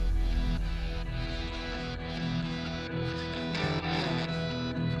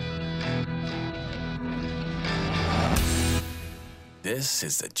 This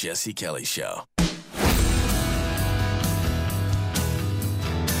is The Jesse Kelly Show.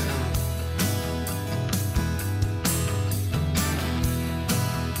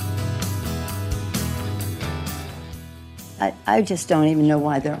 I just don't even know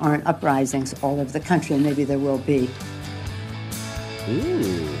why there aren't uprisings all over the country, and maybe there will be.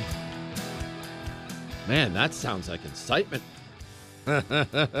 Ooh. Man, that sounds like incitement.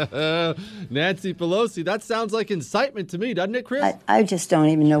 Nancy Pelosi, that sounds like incitement to me, doesn't it, Chris? I just don't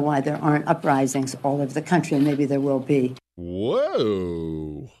even know why there aren't uprisings all over the country, and maybe there will be.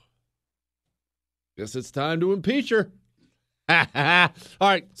 Whoa. Guess it's time to impeach her. All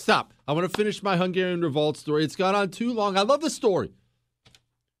right, stop. I want to finish my Hungarian revolt story. It's gone on too long. I love the story.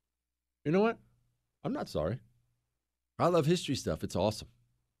 You know what? I'm not sorry. I love history stuff. It's awesome.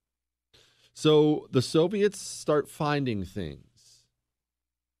 So the Soviets start finding things.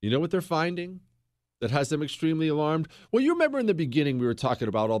 You know what they're finding that has them extremely alarmed? Well, you remember in the beginning we were talking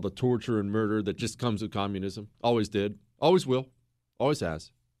about all the torture and murder that just comes with communism. Always did. Always will. Always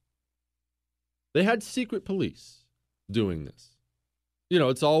has. They had secret police doing this. You know,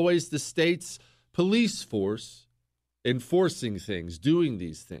 it's always the state's police force enforcing things, doing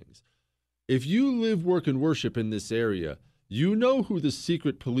these things. If you live, work, and worship in this area, you know who the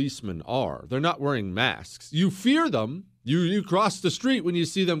secret policemen are. They're not wearing masks. You fear them. You cross the street when you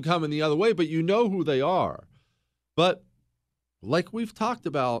see them coming the other way, but you know who they are. But like we've talked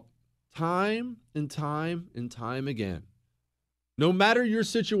about time and time and time again, no matter your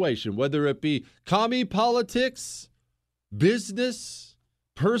situation, whether it be commie politics, business,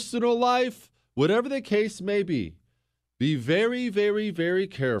 personal life, whatever the case may be very, very, very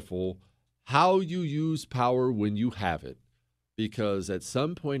careful how you use power when you have it. Because at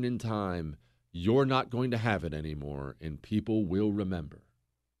some point in time, you're not going to have it anymore, and people will remember.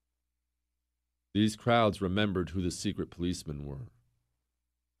 These crowds remembered who the secret policemen were.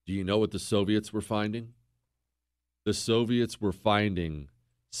 Do you know what the Soviets were finding? The Soviets were finding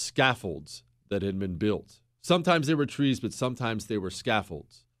scaffolds that had been built. Sometimes they were trees, but sometimes they were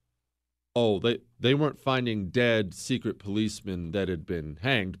scaffolds. Oh, they weren't finding dead secret policemen that had been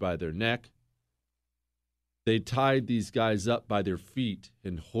hanged by their neck. They tied these guys up by their feet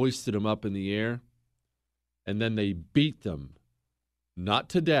and hoisted them up in the air, and then they beat them, not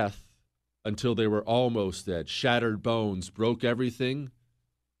to death, until they were almost dead. Shattered bones, broke everything,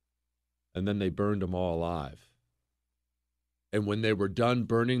 and then they burned them all alive. And when they were done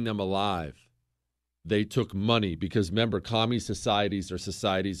burning them alive, they took money, because remember, commie societies are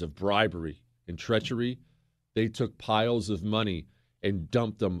societies of bribery and treachery. They took piles of money and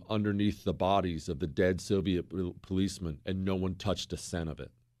dumped them underneath the bodies of the dead Soviet policemen, and no one touched a cent of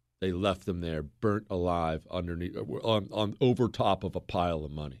it. They left them there, burnt alive, underneath, on over top of a pile of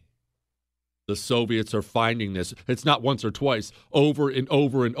money. The Soviets are finding this. It's not once or twice, over and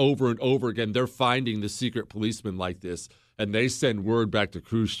over and over and over again. They're finding the secret policemen like this, and they send word back to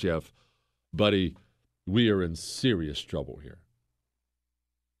Khrushchev, buddy, we are in serious trouble here.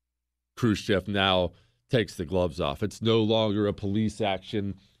 Khrushchev now takes the gloves off. It's no longer a police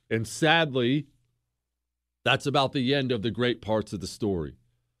action. And sadly, that's about the end of the great parts of the story.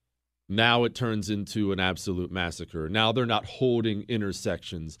 Now it turns into an absolute massacre. Now they're not holding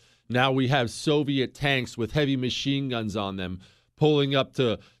intersections. Now we have Soviet tanks with heavy machine guns on them pulling up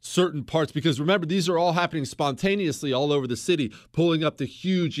to certain parts. Because remember, these are all happening spontaneously all over the city, pulling up to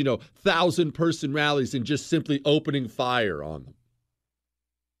huge, 1,000-person rallies and just simply opening fire on them.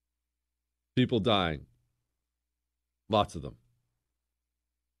 People dying. Lots of them.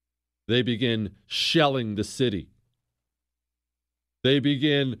 They begin shelling the city. They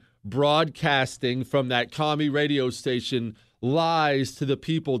begin broadcasting from that commie radio station lies to the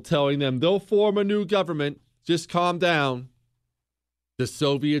people, telling them they'll form a new government. Just calm down. The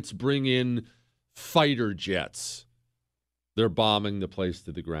Soviets bring in fighter jets. They're bombing the place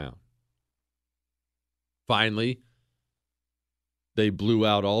to the ground. Finally, they blew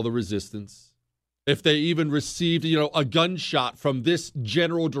out all the resistance. If they even received, a gunshot from this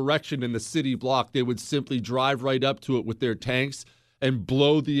general direction in the city block, they would simply drive right up to it with their tanks and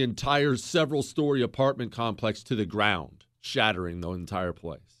blow the entire several-story apartment complex to the ground, shattering the entire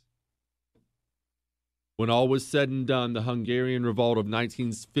place. When all was said and done, the Hungarian revolt of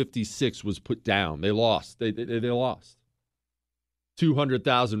 1956 was put down. They lost. They lost.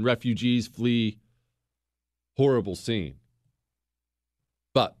 200,000 refugees flee. Horrible scene.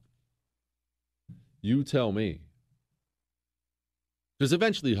 But you tell me, because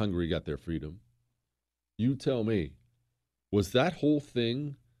eventually Hungary got their freedom. You tell me, was that whole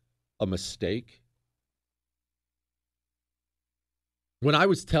thing a mistake? When I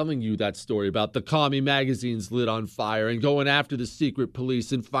was telling you that story about the commie magazines lit on fire and going after the secret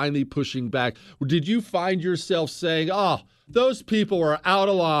police and finally pushing back, did you find yourself saying, those people are out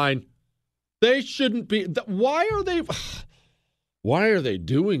of line. They shouldn't be. Why are they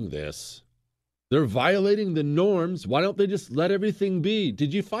doing this? They're violating the norms. Why don't they just let everything be?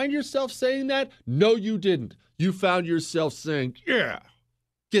 Did you find yourself saying that? No, you didn't. You found yourself saying, yeah,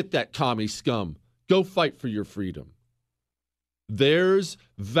 get that commie scum. Go fight for your freedom. There's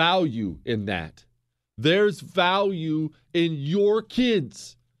value in that. There's value in your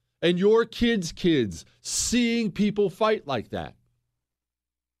kids and your kids' kids seeing people fight like that.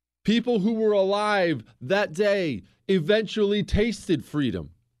 People who were alive that day eventually tasted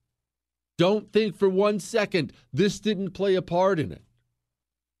freedom. Don't think for 1 second this didn't play a part in it.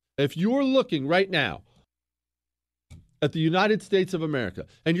 If you're looking right now at the United States of America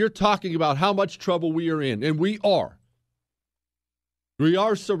and you're talking about how much trouble we are in, and we are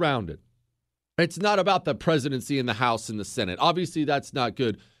surrounded. It's not about the presidency and the House and the Senate. Obviously, that's not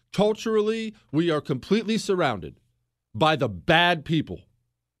good. Culturally, we are completely surrounded by the bad people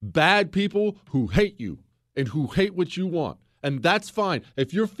who hate you and who hate what you want. And that's fine.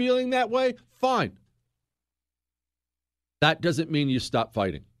 If you're feeling that way, fine. That doesn't mean you stop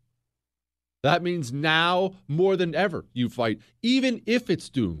fighting. That means now more than ever you fight, even if it's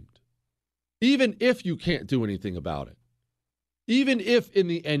doomed, even if you can't do anything about it, even if in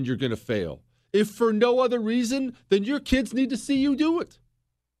the end you're going to fail. If for no other reason, then your kids need to see you do it.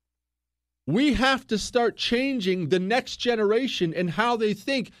 We have to start changing the next generation and how they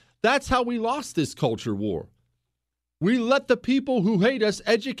think. That's how we lost this culture war. We let the people who hate us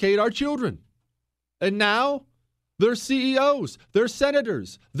educate our children. And now they're CEOs, they're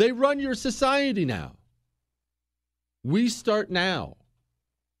senators, they run your society now. We start now.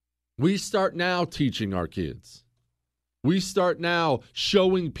 We start now teaching our kids. We start now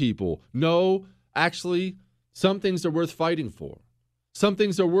showing people, no, actually, some things are worth fighting for. Some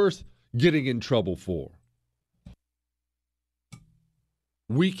things are worth getting in trouble for.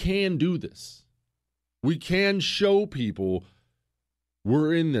 We can do this. We can show people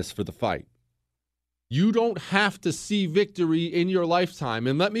we're in this for the fight. You don't have to see victory in your lifetime.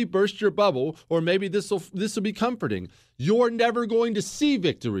 And let me burst your bubble, or maybe this will be comforting. You're never going to see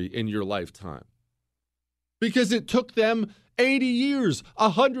victory in your lifetime. Because it took them 80 years,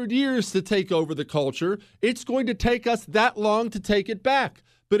 100 years to take over the culture. It's going to take us that long to take it back.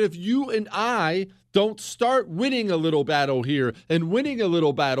 But if you and I don't start winning a little battle here and winning a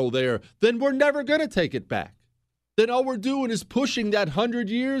little battle there, then we're never going to take it back. Then all we're doing is pushing that 100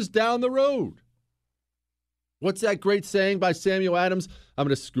 years down the road. What's that great saying by Samuel Adams? I'm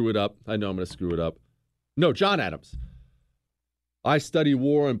going to screw it up. I know I'm going to screw it up. No, John Adams. I study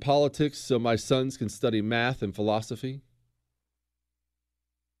war and politics so my sons can study math and philosophy.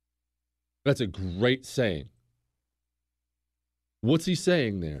 That's a great saying. What's he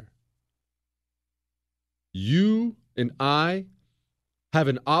saying there? You and I have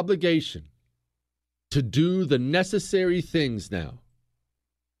an obligation to do the necessary things now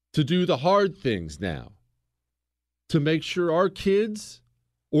to do the hard things now, to make sure our kids,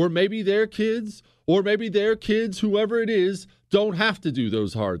 or maybe their kids, whoever it is, don't have to do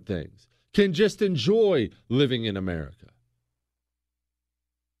those hard things, can just enjoy living in America.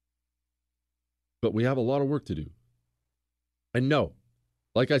 But we have a lot of work to do. And no,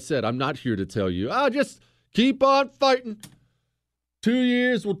 like I said, I'm not here to tell you, just keep on fighting. 2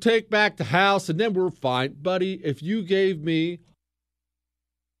 years, we'll take back the House, and then we're fine. Buddy, if you gave me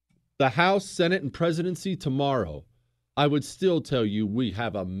the House, Senate, and presidency tomorrow, I would still tell you we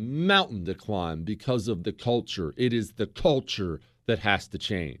have a mountain to climb because of the culture. It is the culture that has to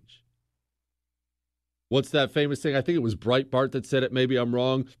change. What's that famous thing? I think it was Breitbart that said it. Maybe I'm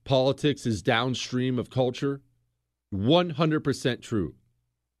wrong. Politics is downstream of culture. 100% true.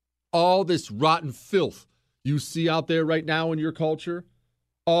 All this rotten filth you see out there right now in your culture,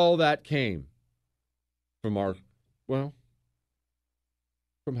 all that came from from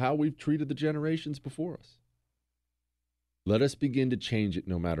how we've treated the generations before us. Let us begin to change it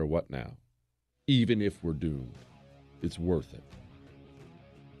no matter what now, even if we're doomed. It's worth it.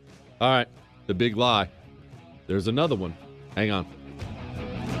 All right, the big lie. There's another one. Hang on.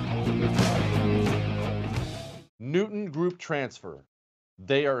 Newton Group Transfer.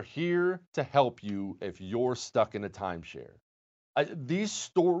 They are here to help you if you're stuck in a timeshare. These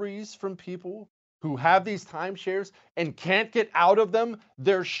stories from people who have these timeshares and can't get out of them,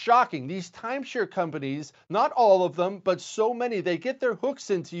 they're shocking. These timeshare companies, not all of them, but so many, they get their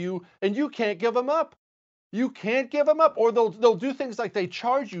hooks into you and you can't give them up. You can't give them up. Or they'll do things like they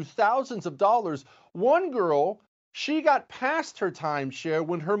charge you thousands of dollars. One girl, she got past her timeshare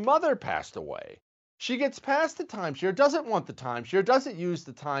when her mother passed away. She gets past the timeshare, doesn't want the timeshare, doesn't use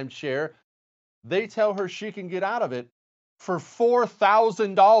the timeshare. They tell her she can get out of it for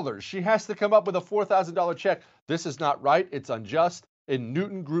 $4,000. She has to come up with a $4,000 check. This is not right. It's unjust. And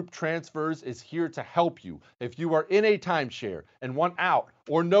Newton Group Transfers is here to help you. If you are in a timeshare and want out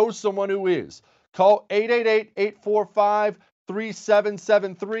or know someone who is, call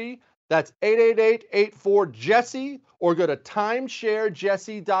 888-845-3773. That's 888-84-JESSE, or go to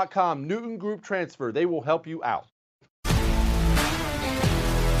timesharejesse.com. Newton Group Transfer. They will help you out.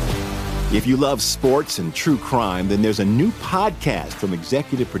 If you love sports and true crime, then there's a new podcast from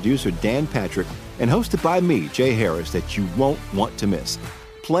executive producer Dan Patrick and hosted by me, Jay Harris, that you won't want to miss.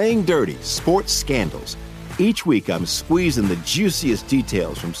 Playing Dirty: Sports Scandals. Each week, I'm squeezing the juiciest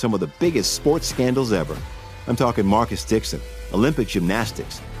details from some of the biggest sports scandals ever. I'm talking Marcus Dixon, Olympic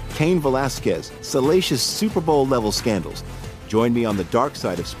gymnastics, Cain Velasquez, salacious Super Bowl-level scandals. Join me on the dark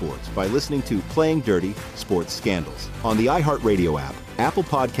side of sports by listening to Playing Dirty: Sports Scandals on the iHeartRadio app, Apple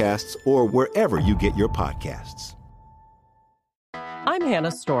Podcasts, or wherever you get your podcasts. I'm Hannah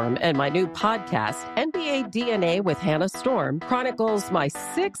Storm, and my new podcast, NBA DNA with Hannah Storm, chronicles my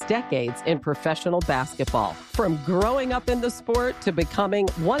 6 decades in professional basketball. From growing up in the sport to becoming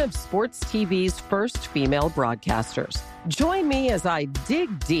one of sports TV's first female broadcasters. Join me as I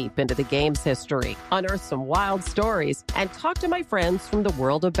dig deep into the game's history, unearth some wild stories, and talk to my friends from the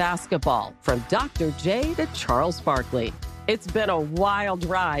world of basketball, from Dr. J to Charles Barkley. It's been a wild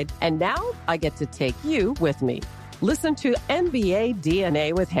ride, and now I get to take you with me. Listen to NBA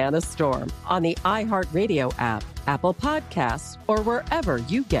DNA with Hannah Storm on the iHeartRadio app, Apple Podcasts, or wherever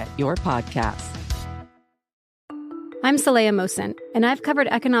you get your podcasts. I'm Saleha Mohsin, and I've covered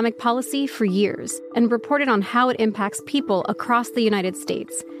economic policy for years and reported on how it impacts people across the United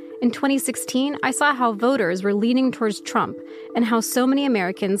States. In 2016, I saw how voters were leaning towards Trump and how so many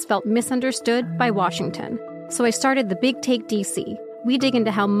Americans felt misunderstood by Washington. So I started The Big Take DC. We dig into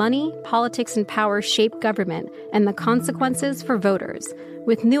how money, politics, and power shape government and the consequences for voters.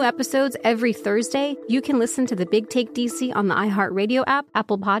 With new episodes every Thursday, you can listen to The Big Take DC on the iHeartRadio app,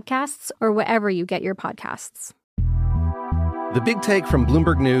 Apple Podcasts, or wherever you get your podcasts. The Big Take from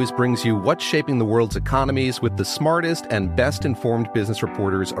Bloomberg News brings you what's shaping the world's economies with the smartest and best-informed business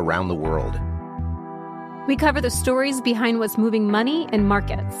reporters around the world. We cover the stories behind what's moving money and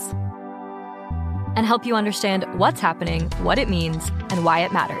markets, and help you understand what's happening, what it means, and why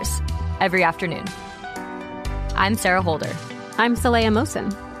it matters every afternoon. I'm Sarah Holder. I'm Saleha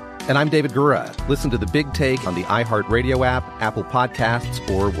Mohsin. And I'm David Gura. Listen to The Big Take on the iHeartRadio app, Apple Podcasts,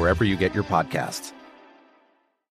 or wherever you get your podcasts.